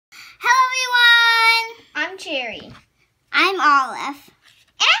Sherry. I'm Olive.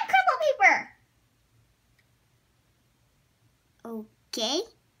 And crumble paper. Okay.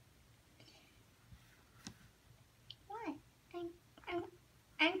 What?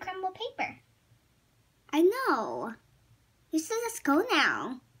 I'm crumble paper. I know. You said let's go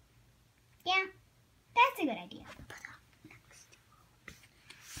now. Yeah, that's a good idea.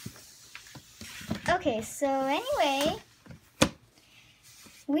 Okay, so anyway,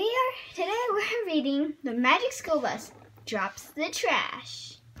 today we're reading The Magic School Bus Drops the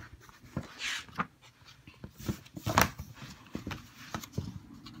Trash.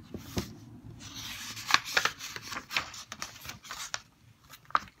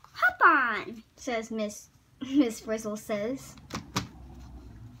 Hop on, Says Miss Frizzle says.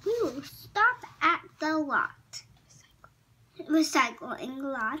 We will stop at the lot. Recycling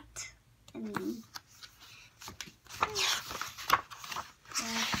lot.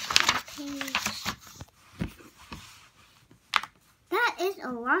 That is a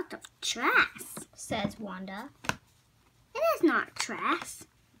lot of trash, Says Wanda. It is not trash.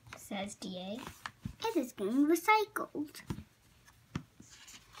 Says DA. It is being recycled.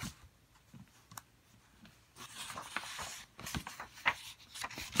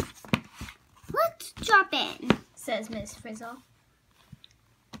 Let's drop in. Says Miss Frizzle.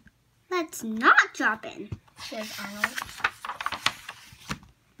 Let's not drop in. Says Arnold.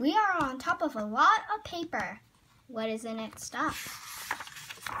 We are on top of a lot of paper. What is in it stuff?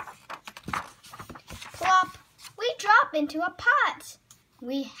 Plop! We drop into a pot.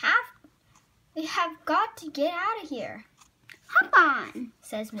 We have got to get out of here. Hop on,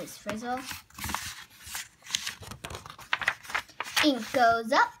 Says Miss Frizzle. Ink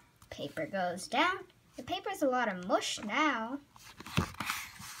goes up, paper goes down. The paper's a lot of mush now.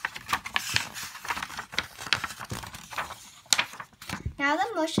 Now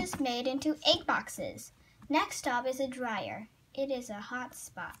the mush is made into 8 boxes. Next stop is a dryer. It is a hot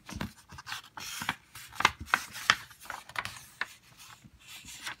spot.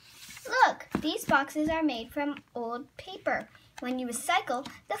 Look, these boxes are made from old paper. When you recycle,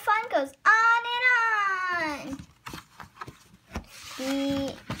 the fun goes on and on. The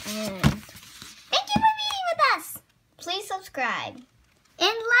end. Thank you for being with us. Please subscribe.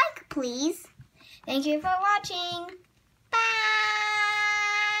 and like, please. Thank you for watching.